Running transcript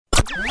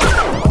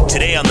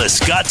Today on The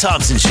Scott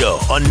Thompson Show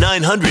on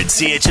 900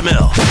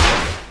 CHML.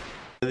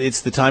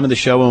 It's the time of the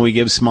show when we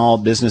give small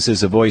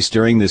businesses a voice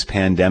during this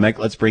pandemic.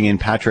 Let's bring in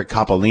Patrick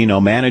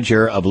Coppolino,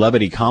 manager of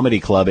Levity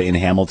Comedy Club in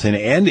Hamilton,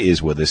 and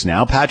is with us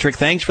now. Patrick,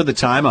 thanks for the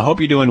time. I hope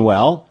you're doing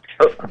well.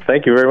 Oh,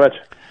 thank you very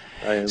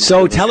much.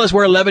 So tell us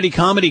where Levity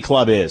Comedy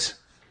Club is.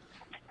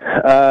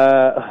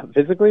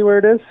 Physically where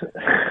it is?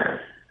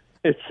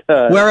 It's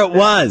where it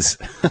was.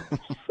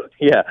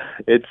 Yeah,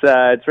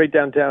 it's right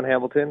downtown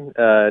Hamilton,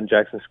 in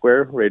Jackson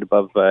Square, right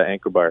above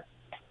Anchor Bar.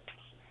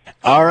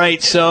 All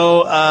right.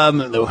 So,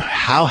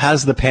 how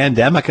has the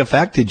pandemic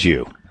affected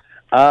you?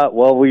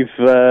 Well, we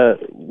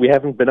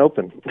haven't been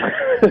open.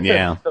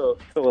 Yeah. so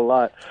a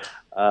lot.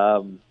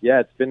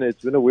 Yeah,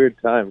 it's been a weird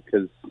time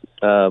because,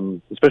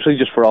 especially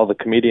just for all the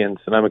comedians,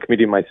 and I'm a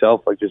comedian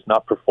myself. Like, just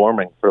not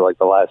performing for like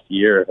the last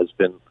year has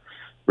been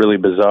really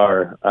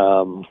bizarre.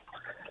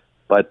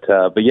 But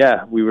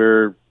yeah, we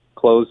were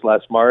closed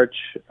last March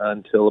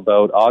until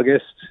about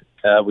August.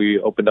 We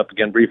opened up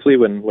again briefly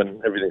when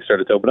everything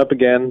started to open up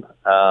again,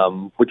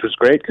 which was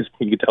great because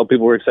you could tell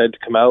people were excited to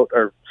come out.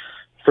 Our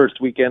first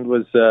weekend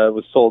was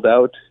sold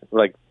out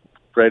like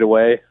right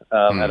away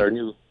at our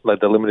new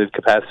the limited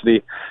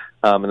capacity,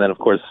 and then of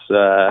course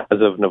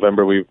as of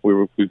November we've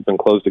been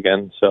closed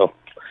again. So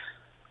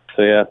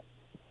yeah.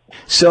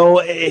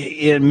 So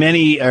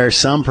many or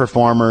some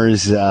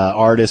performers,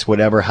 artists,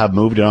 whatever, have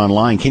moved it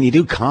online. Can you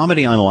do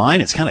comedy online?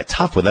 It's kind of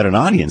tough without an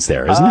audience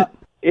there, isn't it?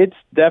 It's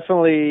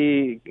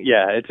definitely,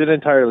 it's an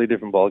entirely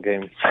different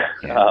ballgame.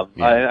 Yeah.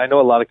 I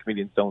know a lot of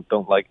comedians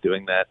don't like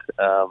doing that,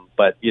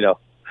 but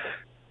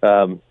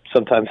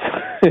sometimes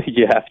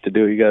you have to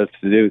do what you got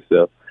to do.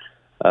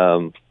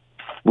 So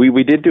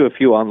we did do a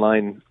few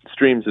online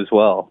streams as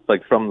well,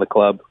 like from the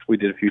club. We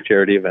did a few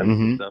charity events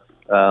and stuff.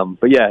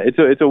 But yeah,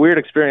 it's a weird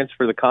experience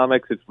for the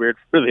comics. It's weird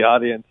for the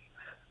audience.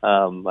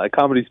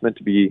 Comedy's meant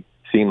to be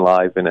seen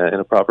live in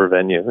a proper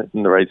venue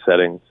in the right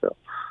setting. So.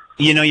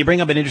 You know, you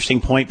bring up an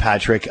interesting point,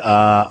 Patrick.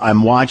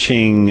 I'm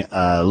watching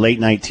late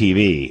night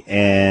TV,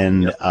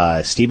 and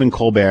Stephen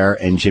Colbert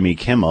and Jimmy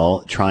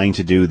Kimmel trying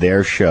to do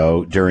their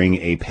show during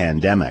a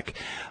pandemic.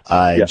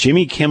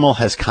 Jimmy Kimmel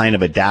has kind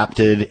of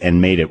adapted and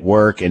made it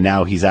work, and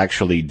now he's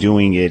actually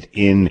doing it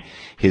in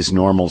his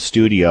normal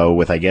studio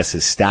with, I guess,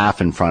 his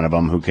staff in front of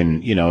him who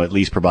can, at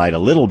least provide a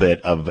little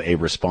bit of a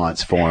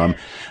response for him.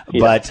 Yeah.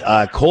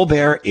 But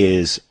Colbert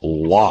is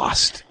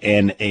lost.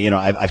 And,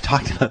 I've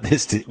talked about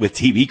this with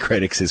TV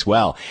critics as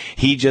well.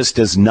 He just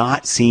does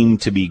not seem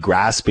to be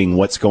grasping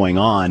what's going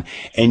on.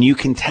 And you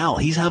can tell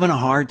he's having a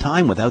hard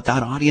time without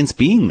that audience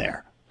being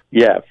there.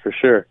 Yeah, for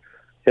sure.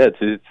 Yeah,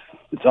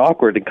 it's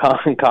awkward in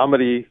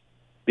comedy.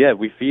 Yeah,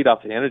 we feed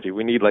off the energy.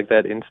 We need like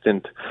that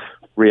instant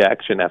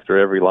reaction after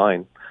every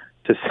line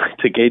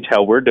to gauge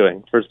how we're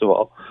doing. First of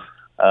all,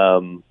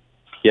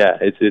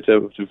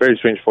 it's a very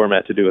strange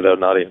format to do without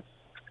an audience.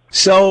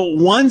 So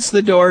once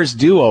the doors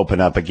do open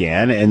up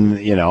again, and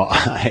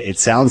it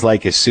sounds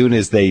like as soon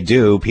as they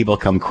do, people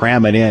come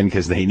cramming in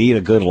because they need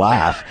a good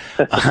laugh.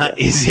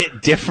 Is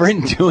it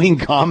different doing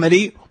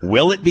comedy?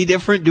 Will it be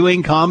different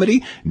doing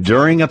comedy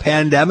during a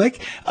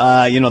pandemic?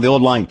 The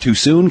old line, too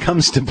soon,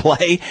 comes to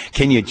play.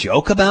 Can you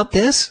joke about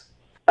this?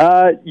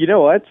 You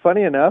know what?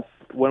 Funny enough,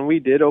 when we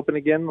did open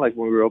again, like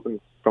when we were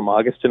open from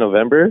August to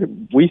November,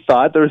 we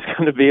thought there was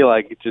going to be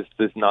like just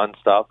this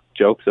nonstop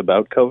jokes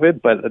about COVID,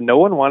 but no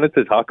one wanted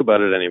to talk about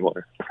it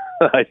anymore.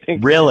 I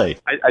think really.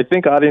 I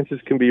think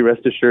audiences can be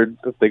rest assured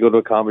if they go to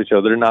a comedy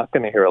show, they're not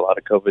going to hear a lot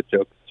of COVID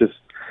jokes.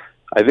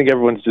 I think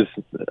everyone's just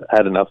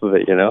had enough of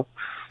it,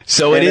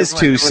 So it is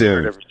too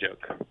soon. Every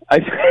joke.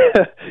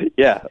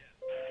 Yeah.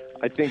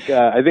 I think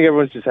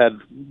everyone's just had,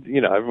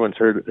 everyone's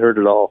heard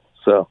it all.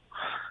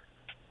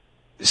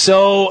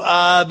 So,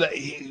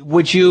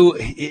 would you,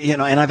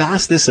 and I've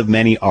asked this of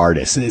many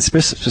artists, and it's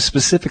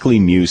specifically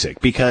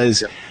music,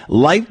 because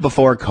life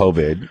before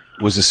COVID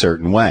was a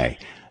certain way.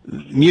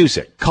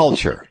 Music,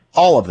 culture,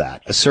 all of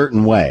that, a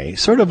certain way,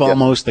 sort of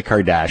almost the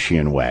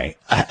Kardashian way.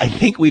 I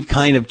think we've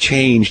kind of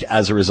changed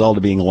as a result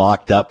of being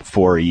locked up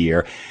for a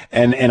year.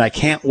 And I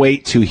can't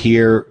wait to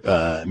hear,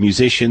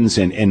 musicians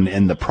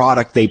and the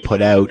product they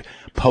put out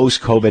post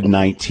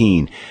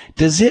COVID-19.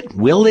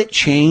 Will it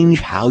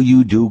change how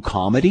you do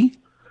comedy?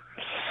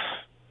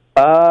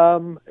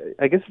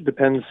 I guess it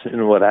depends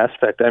in what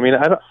aspect. I mean,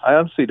 I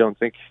honestly don't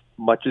think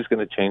much is going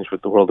to change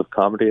with the world of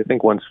comedy. I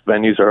think once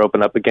venues are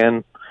open up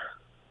again,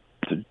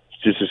 it's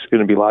just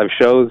going to be live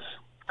shows.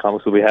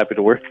 Comics will be happy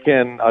to work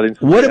again.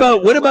 What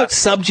about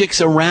subjects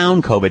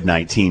around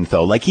COVID-19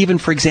 though? Like even,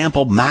 for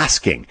example,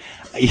 masking.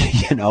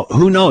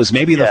 Who knows?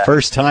 Maybe the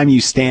first time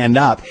you stand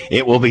up,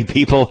 it will be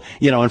people,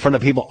 in front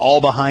of people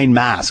all behind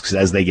masks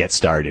as they get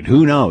started.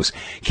 Who knows?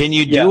 Can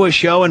you do a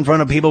show in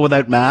front of people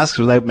without masks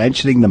without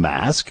mentioning the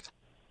mask?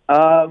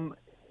 Are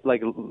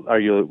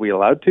we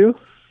allowed to?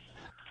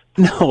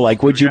 No,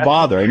 would you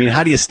bother? I mean,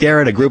 how do you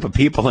stare at a group of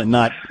people and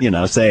not,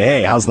 say,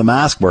 hey, how's the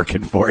mask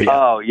working for you?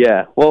 Oh,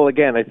 yeah. Well,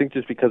 again, I think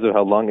just because of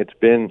how long it's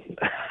been,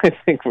 I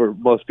think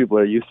most people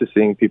are used to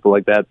seeing people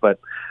like that. But,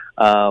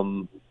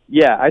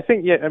 Yeah, I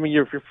think, I mean,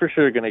 you're for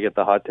sure going to get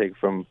the hot take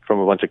from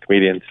a bunch of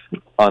comedians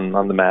on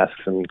the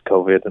masks and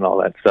COVID and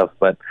all that stuff.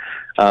 But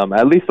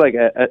at least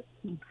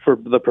for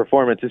the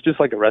performance, it's just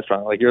like a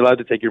restaurant. Like, you're allowed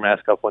to take your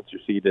mask off once you're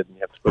seated, and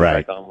you have to put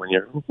it back on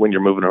when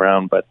you're moving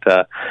around. But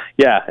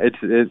yeah, it's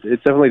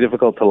definitely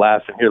difficult to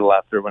laugh and hear the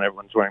laughter when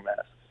everyone's wearing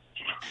masks.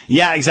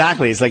 Yeah,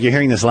 exactly. It's like you're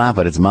hearing this laugh,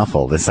 but it's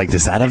muffled. It's like,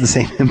 does that have the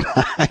same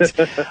impact?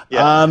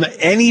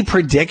 Any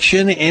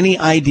prediction, any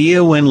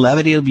idea when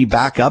Levity will be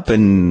back up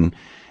and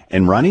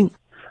running?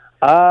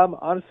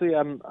 Honestly,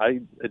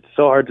 it's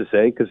so hard to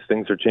say because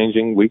things are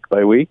changing week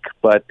by week.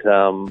 But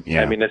I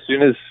mean, as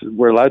soon as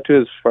we're allowed to,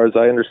 as far as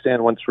I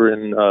understand, once we're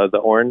in the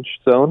orange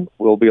zone,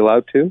 we'll be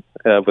allowed to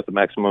with a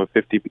maximum of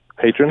 50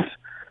 patrons.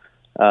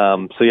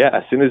 So yeah,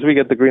 as soon as we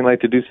get the green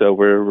light to do so,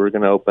 we're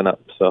going to open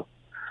up. So.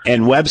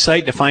 And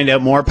website to find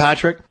out more,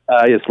 Patrick?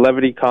 It's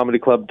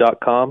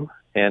levitycomedyclub.com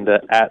and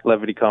at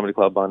Levity Comedy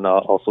Club on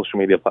all social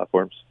media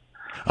platforms.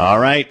 All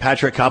right.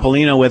 Patrick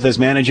Coppolino with us,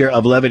 manager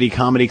of Levity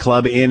Comedy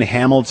Club in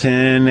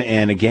Hamilton.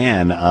 And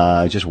again,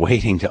 just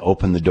waiting to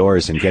open the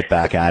doors and get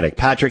back at it.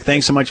 Patrick,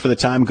 thanks so much for the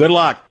time. Good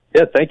luck.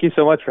 Yeah, thank you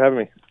so much for having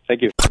me.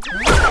 Thank you.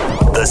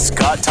 The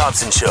Scott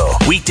Thompson Show,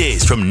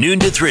 weekdays from noon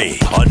to 3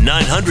 on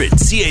 900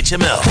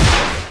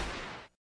 CHML.